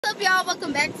What's up, y'all?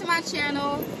 Welcome back to my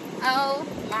channel. Oh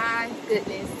my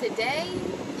goodness, today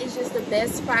is just the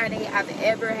best Friday I've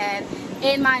ever had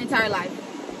in my entire life.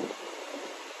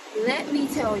 Let me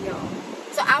tell y'all.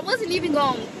 So I wasn't even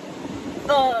going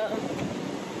to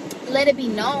let it be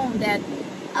known that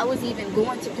I was even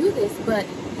going to do this, but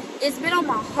it's been on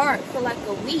my heart for like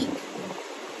a week.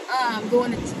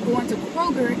 Going to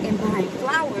Kroger and buying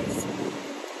flowers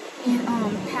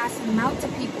and passing them out to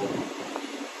people.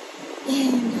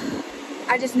 And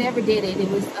I just never did it. It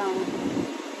was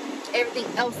everything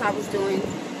else I was doing.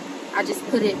 I just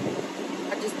put it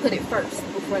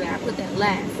first before that. I put that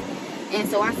last. And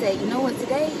so I said, you know what?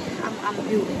 Today I'm gonna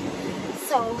do it.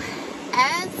 So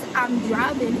as I'm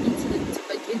driving into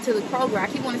the Kroger, I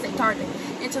keep wanting to say Target,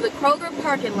 into the Kroger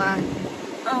parking lot,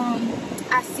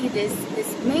 I see this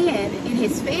man and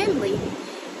his family.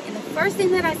 And the first thing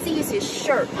that I see is his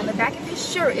shirt. On the back of his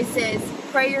shirt, it says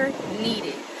prayer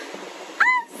needed.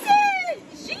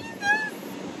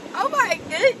 Oh my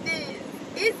goodness.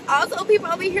 It's also people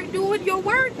over here doing your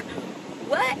work.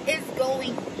 What is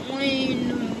going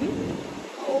on?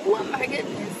 Oh my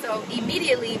goodness. So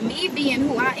immediately, me being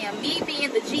who I am, me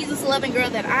being the Jesus loving girl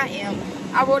that I am,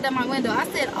 I rolled down my window. I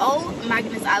said, oh my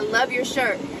goodness, I love your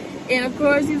shirt. And of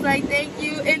course he's like, thank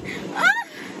you. And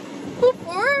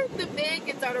before the man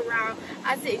can turn around,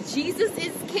 I said, Jesus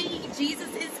is king. Jesus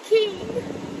is king.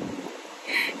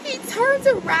 He turns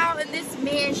around and this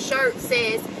man's shirt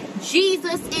says,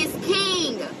 Jesus is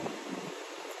king.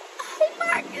 Oh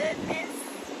my goodness.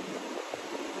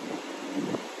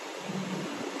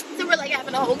 So we're like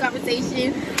having a whole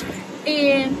conversation,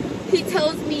 and he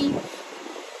tells me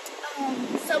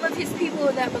some of his people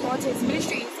that belong to his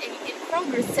ministries in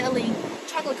Kroger selling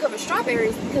chocolate covered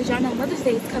strawberries because y'all know Mother's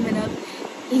Day is coming up.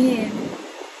 And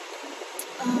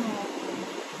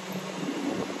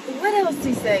what else did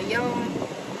he say, y'all?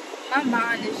 My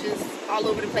mind is just all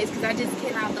over the place because I just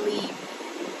cannot believe,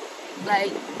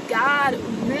 like, God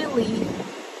really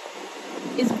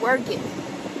is working.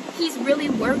 He's really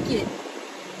working.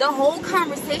 The whole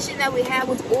conversation that we had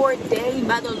was ordained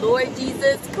by the Lord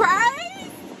Jesus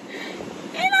Christ.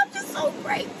 And I'm just so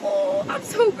grateful. I'm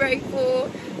so grateful.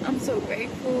 I'm so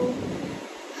grateful.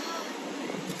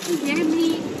 He gave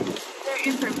me their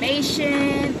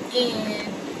information, and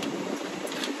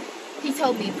he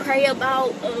told me pray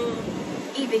about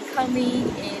even coming.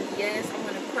 And yes, I'm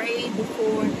gonna pray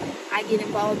before I get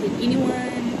involved in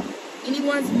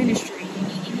anyone's ministry,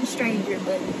 any stranger.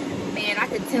 But man, I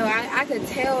could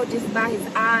tell just by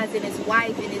his eyes and his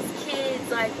wife and his kids,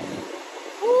 like,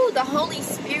 ooh, the Holy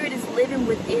Spirit is living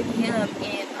within him.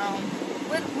 And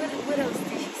what else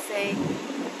did he say?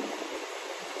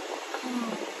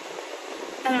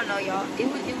 I don't know, y'all.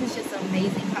 It was just an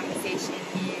amazing conversation.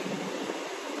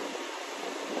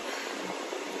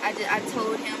 And I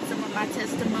told him some of my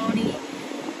testimony,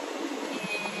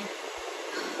 and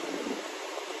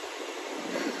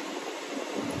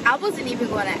I wasn't even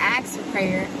going to ask for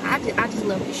prayer. I just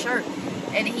love his shirt.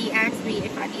 And he asked me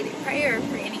if I needed prayer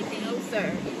for anything. No,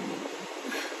 sir.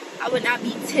 I would not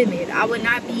be timid. I would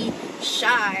not be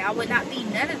shy. I would not be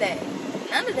none of that.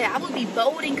 None of that. I would be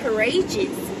bold and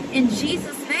courageous in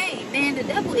Jesus' name. Man, the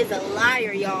devil is a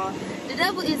liar, y'all. The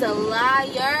devil is a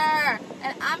liar.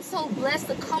 And I'm so blessed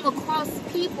to come across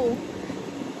people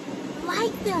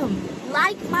like them,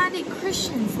 like-minded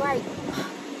Christians. Like,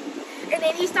 and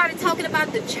then he started talking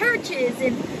about the churches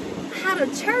and how the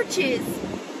churches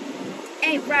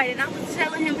ain't right. And I was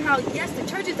telling him how, yes, the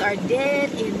churches are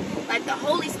dead. And like the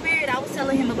Holy Spirit, I was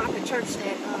telling him about the church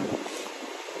that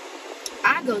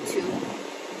I go to.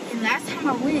 And last time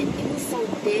I went, it was so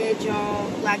dead,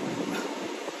 y'all. Like,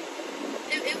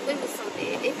 it was so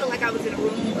dead. It felt like I was in a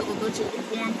room of a bunch of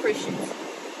lukewarm Christians.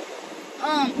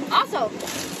 Also,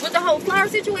 with the whole flower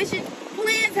situation,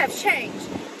 plans have changed.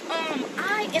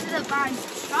 I ended up buying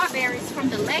some strawberries from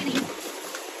the lady.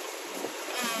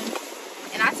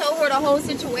 And I told her the whole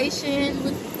situation.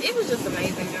 It was just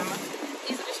amazing, y'all.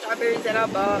 These are the strawberries that I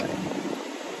bought.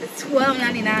 It's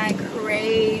 $12.99,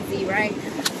 crazy, right?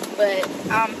 But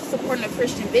I'm supporting a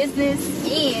Christian business,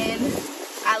 and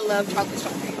I love chocolate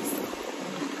strawberries.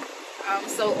 I'm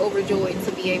so overjoyed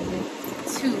to be able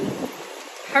to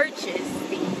purchase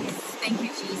these. Thank you,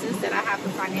 Jesus, that I have the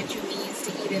financial means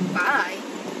to even buy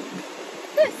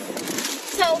this.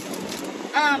 So,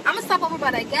 I'm going to stop over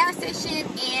by that gas station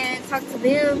and talk to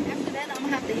them. After that, I'm going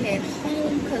to have to head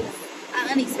home because I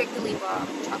unexpectedly bought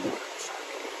chocolate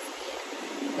strawberries.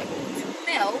 They're going to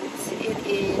melt. It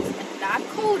is not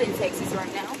cold in Texas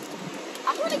right now.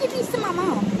 I'm going to give these to my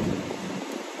mom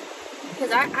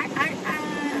because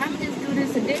I'm just do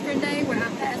this a different day where I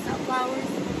pass out flowers.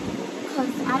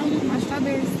 because I don't want my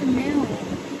strawberries to melt.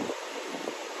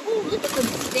 Ooh, look at the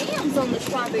stems on the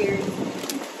strawberries.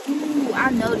 Ooh,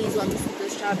 I know these gonna be some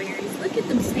good strawberries. Look at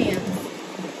them stems.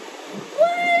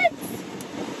 What?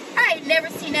 I ain't never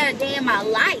seen that a day in my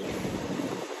life.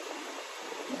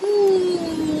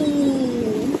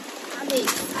 Ooh, I'm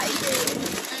excited.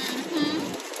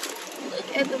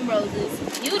 Look at them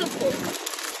roses. Beautiful.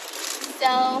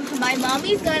 So, my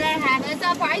mommy's gonna have a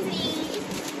surprise me.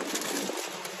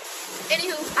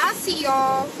 Anywho, I'll see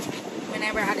y'all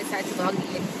whenever I decide to vlog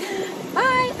again.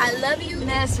 Bye. I love you.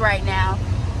 Mess right now.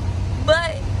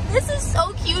 But this is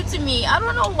so cute to me. I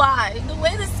don't know why. The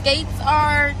way the skates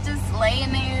are just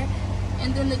laying there.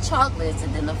 And then the chocolates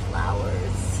and then the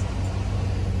flowers.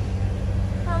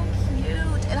 How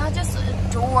cute. And I just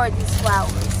adore these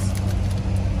flowers.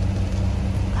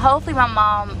 Hopefully my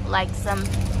mom likes them.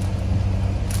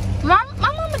 My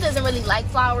mama doesn't really like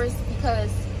flowers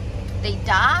because they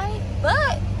die.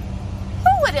 But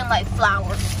who wouldn't like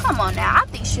flowers? Come on now. I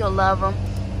think she'll love them.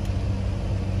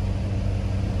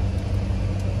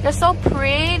 They're so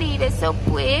pretty. They're so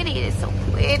pretty. They're so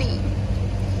pretty.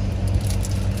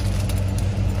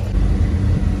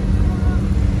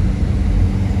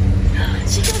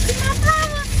 She goes to my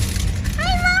flower.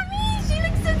 Hi, mommy. She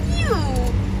looks so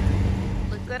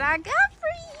cute. Look what I got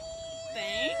for you.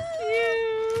 Thank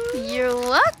you. You're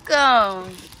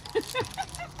welcome.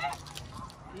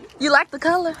 You like the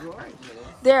color?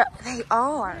 They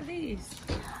are. What are these?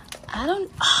 I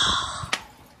don't.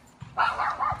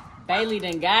 Bailey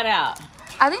done got out.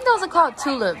 I think those are called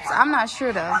tulips. I'm not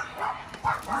sure though.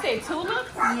 You say tulips?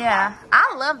 Yeah,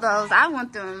 I love those. I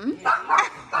want them.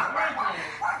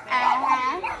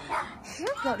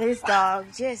 Look at this dog.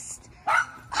 Just.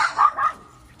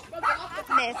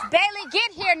 Miss Bailey,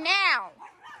 get here now.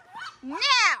 Now.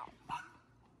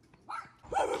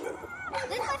 Let's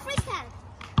play freestyle.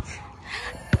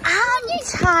 I'm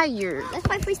tired. Let's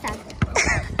play freestyle.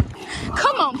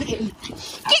 Come on, baby.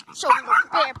 Get your little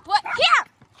bear butt here.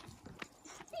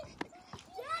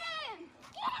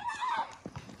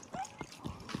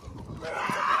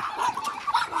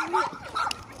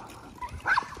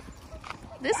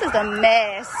 This is a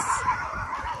mess.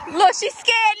 Look, she's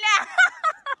scared now.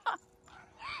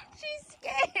 She's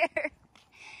scared.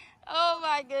 Oh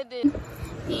my goodness.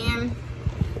 And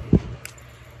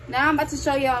now I'm about to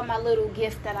show y'all my little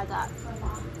gift that I got from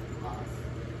my boss.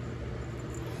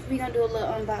 We're gonna do a little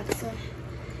unboxing.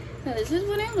 Now this is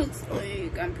what it looks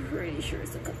like. I'm pretty sure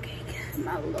it's a cupcake.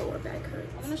 My lower back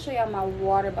hurts. I'm gonna show y'all my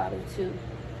water bottle too.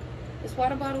 This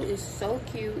water bottle is so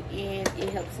cute and it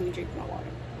helps me drink my water.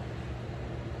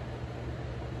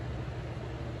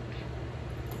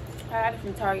 I got it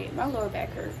from Target. My lower back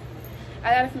hurt.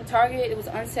 I got it from Target. It was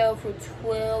on sale for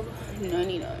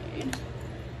 $12.99.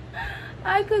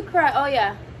 I could cry. Oh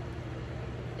yeah,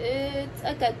 it's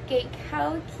a cupcake.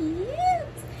 How cute!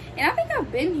 And I think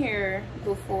I've been here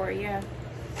before. Yeah,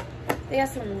 they have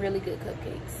some really good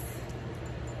cupcakes.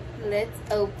 Let's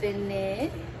open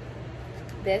it.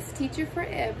 Best teacher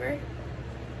forever.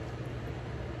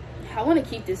 I want to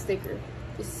keep this sticker.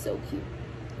 It's so cute.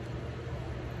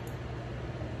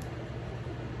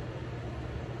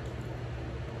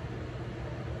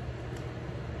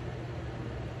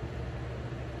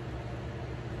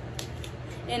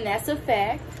 And that's a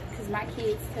fact, because my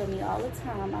kids tell me all the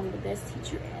time I'm the best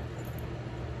teacher ever.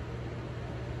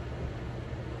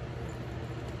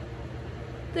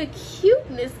 The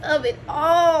cuteness of it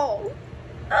all.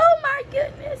 Oh my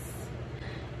goodness.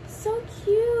 So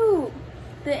cute.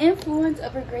 The influence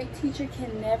of a great teacher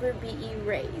can never be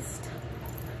erased.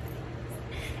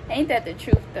 Ain't that the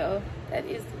truth though? That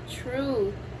is the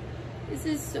truth. This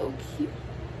is so cute.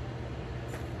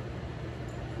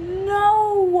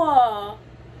 No.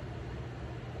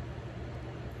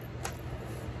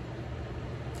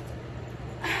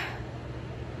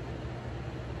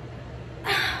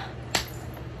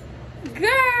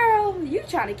 Girl, you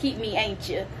trying to keep me, ain't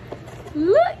you?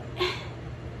 Look.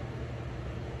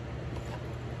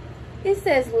 It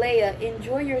says, Leia,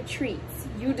 enjoy your treats.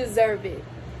 You deserve it.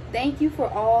 Thank you for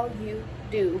all you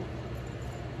do.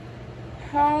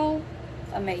 How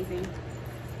amazing.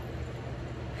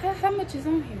 How much is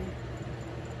on here?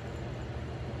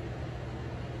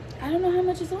 I don't know how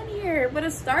much is on here, but a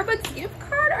Starbucks gift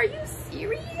card? Are you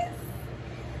serious?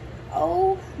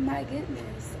 Oh my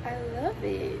goodness. I love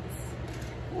it.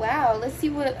 Wow, let's see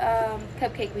what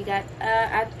cupcake we got.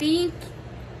 I think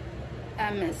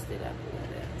I messed it up a little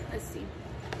bit. Let's see.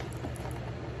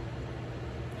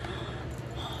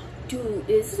 Dude,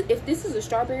 if this is a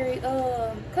strawberry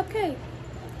cupcake,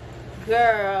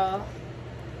 girl.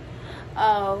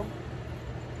 Oh.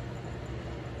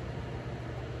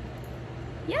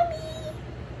 Yummy.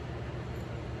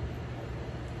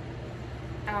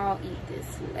 I'll eat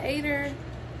this later.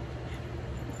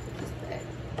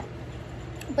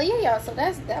 But yeah, y'all, so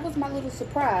that was my little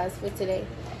surprise for today.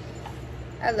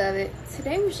 I love it.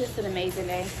 Today was just an amazing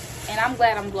day, and I'm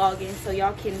glad I'm vlogging so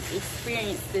y'all can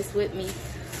experience this with me.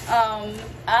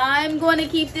 I'm going to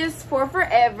keep this for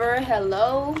forever.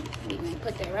 Hello. Let me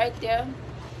put that right there.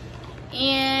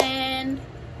 And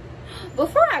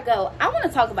before I go, I want to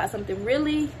talk about something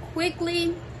really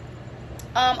quickly.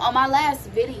 On my last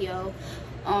video,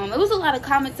 it was a lot of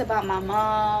comments about my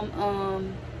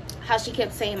mom, how she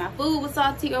kept saying my food was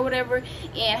salty or whatever,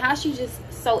 and how she's just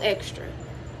so extra.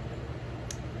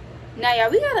 Now,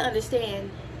 y'all, we gotta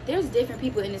understand, there's different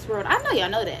people in this world. I know y'all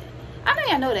know that. I know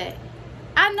y'all know that.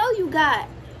 I know you got,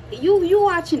 you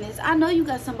watching this, I know you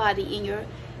got somebody in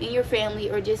your family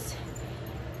or just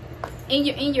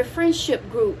in your friendship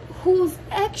group who's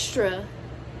extra.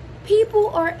 People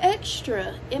are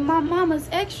extra, and my mama's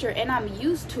extra, and I'm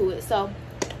used to it, so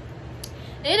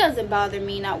it doesn't bother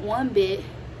me not one bit.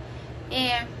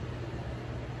 And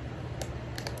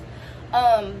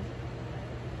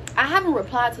I haven't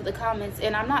replied to the comments,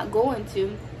 and I'm not going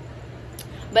to,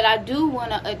 but I do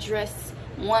want to address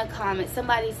one comment.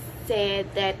 Somebody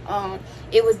said that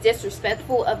it was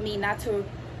disrespectful of me not to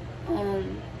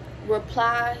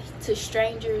reply to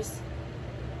strangers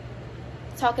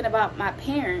talking about my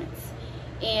parents.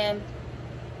 And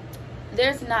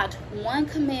there's not one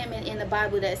commandment in the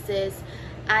Bible that says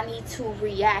I need to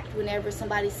react whenever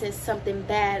somebody says something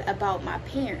bad about my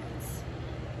parents.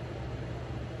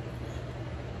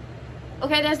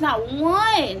 Okay, there's not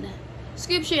one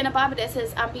scripture in the Bible that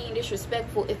says I'm being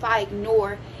disrespectful if I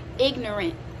ignore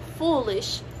ignorant,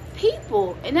 foolish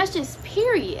people. And that's just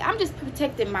period. I'm just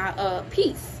protecting my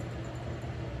peace.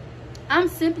 I'm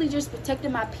simply just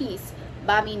protecting my peace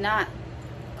by me not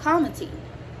commenting,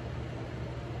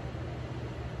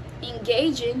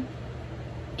 engaging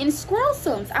in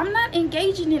squirrelsums. I'm not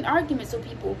engaging in arguments with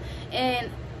people, and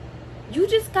you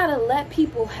just gotta let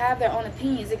people have their own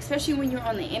opinions, especially when you're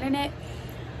on the internet.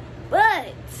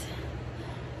 But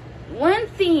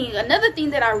another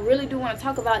thing that I really do want to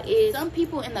talk about is some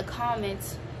people in the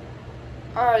comments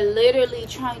are literally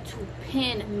trying to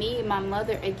pin me and my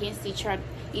mother against each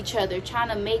other, trying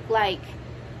to make like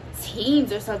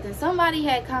teams or something. Somebody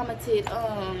had commented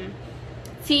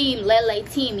team Lele,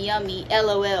 team Yummy,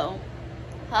 LOL.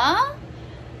 Huh?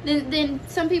 Then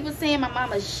some people saying my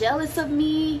mama's jealous of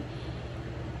me.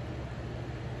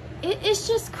 It's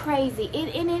just crazy.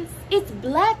 It's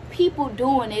black people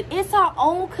doing it. It's our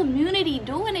own community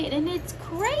doing it, and it's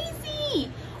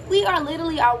crazy. We are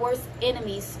literally our worst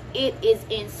enemies. It is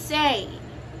insane.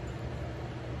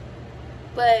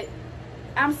 But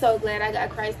I'm so glad I got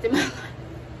Christ in my life.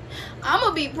 I'm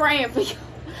gonna be praying for you.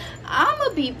 I'm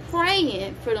gonna be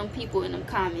praying for them people in them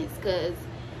comments, because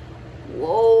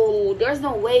whoa, there's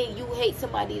no way you hate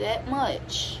somebody that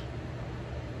much.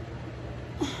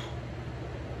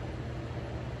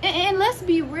 And let's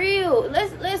be real.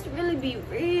 Let's really be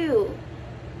real.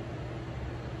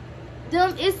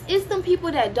 It's them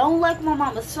people that don't like my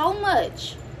mama so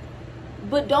much,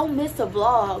 but don't miss a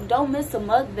vlog, don't miss a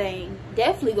mukbang,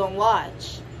 definitely gonna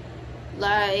watch.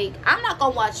 Like, I'm not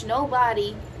gonna watch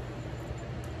nobody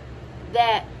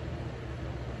that,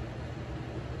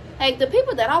 like, the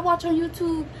people that I watch on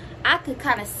YouTube, I could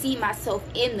kind of see myself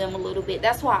in them a little bit.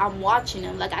 That's why I'm watching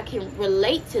them. Like, I can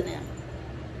relate to them.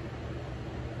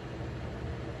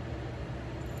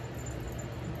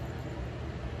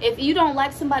 If you don't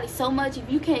like somebody so much, if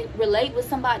you can't relate with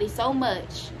somebody so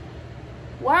much,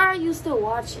 why are you still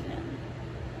watching them?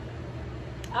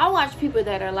 I watch people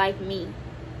that are like me.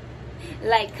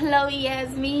 Like Chloe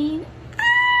Yasmin.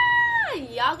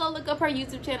 Y'all go look up her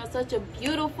YouTube channel. Such a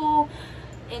beautiful,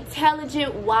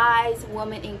 intelligent, wise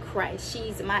woman in Christ.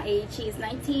 She's my age. She's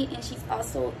 19 and she's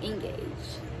also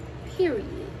engaged. Period.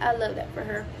 I love that for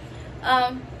her.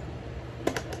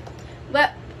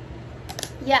 But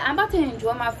yeah, I'm about to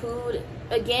enjoy my food.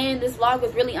 Again, this vlog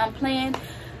was really unplanned.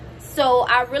 So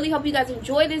I really hope you guys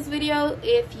enjoyed this video.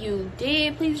 If you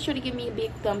did, please be sure to give me a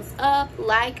big thumbs up,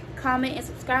 like, comment, and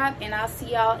subscribe. And I'll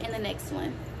see y'all in the next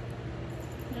one.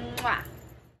 Mwah.